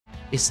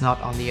It's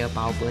not only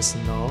about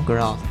personal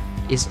growth,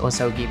 it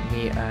also gives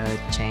me a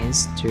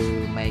chance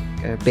to make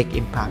a big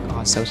impact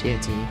on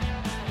society.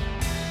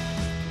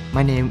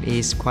 My name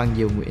is Quang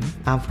Nguyen.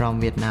 I'm from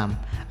Vietnam.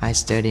 I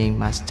study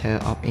Master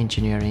of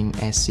Engineering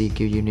at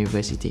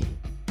CQUniversity.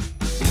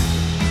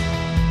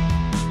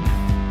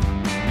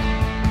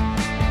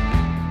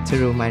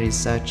 Through my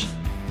research,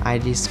 I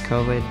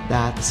discovered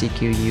that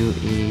CQU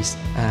is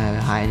a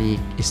highly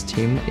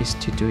esteemed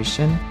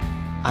institution.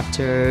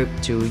 After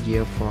 2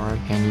 years for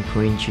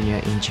mechanical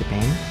engineer in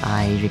Japan,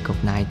 I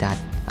recognized that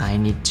I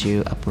need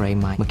to upgrade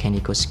my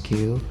mechanical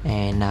skill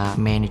and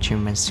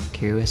management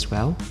skill as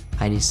well.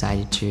 I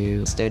decided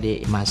to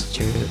study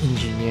master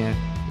engineer.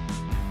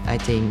 I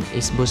think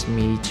it boosts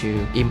me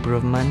to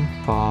improvement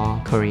for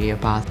career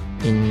path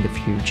in the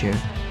future.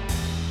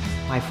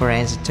 My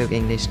friends took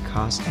English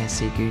course at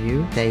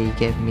CQU. They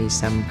gave me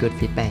some good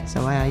feedback,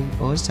 so I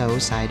also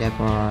signed up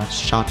for a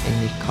short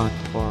English course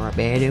for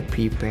better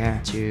prepare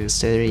to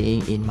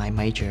studying in my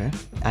major.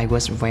 I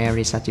was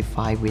very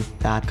satisfied with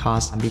that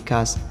course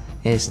because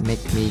it made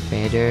me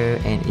better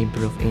and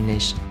improve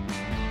English.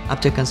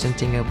 After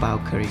consulting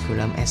about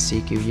curriculum at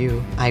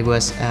CQU, I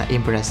was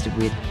impressed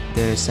with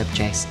the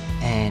subjects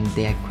and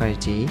their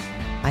quality.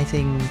 I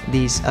think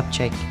these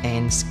subjects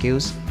and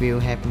skills will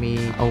help me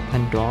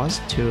open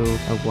doors to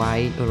a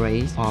wide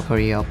array of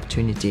career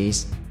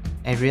opportunities.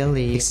 I'm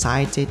really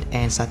excited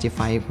and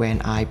satisfied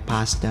when I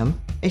pass them.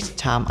 Each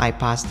time I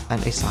pass an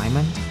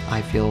assignment,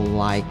 I feel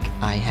like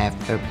I have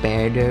a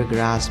better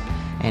grasp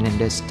and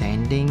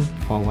understanding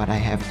for what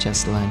I have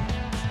just learned.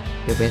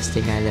 The best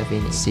thing I love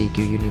in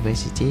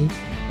CQUniversity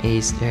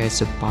is their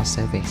support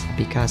service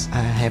because I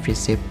have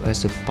received a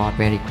support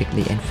very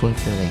quickly and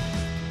fulfilling.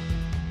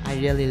 I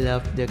really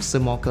love the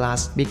small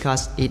class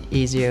because it's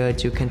easier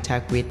to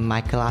contact with my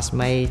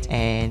classmates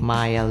and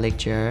my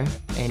lecturer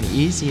and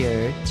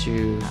easier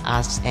to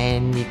ask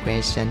any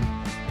question.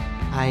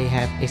 I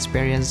have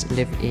experience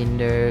live in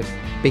the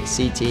big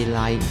city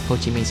like Ho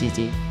Chi Minh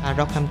City.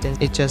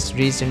 Rockhampton is just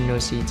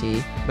regional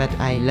city, but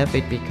I love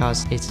it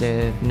because it's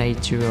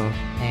natural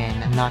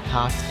and not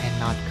hot and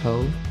not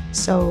cold.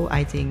 So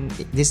I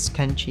think this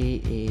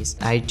country is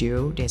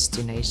ideal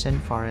destination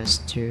for us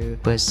to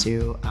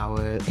pursue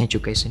our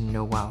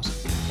educational vows.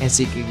 At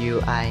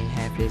CQU, I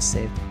have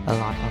received a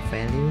lot of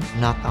value,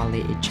 not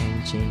only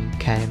exchanging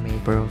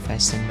academic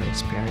professional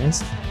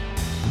experience,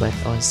 but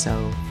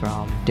also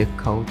from the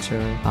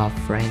culture of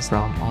friends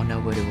from all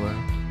over the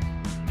world.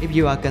 If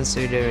you are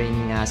considering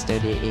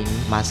studying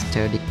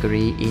master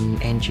degree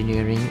in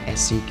engineering at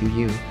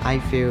CQU, I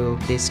feel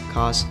this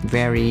course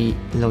very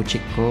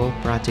logical,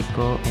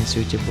 practical, and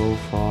suitable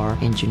for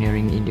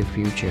engineering in the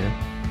future.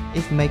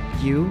 It makes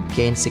you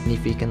gain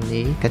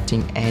significantly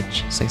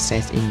cutting-edge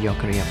success in your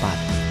career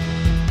path.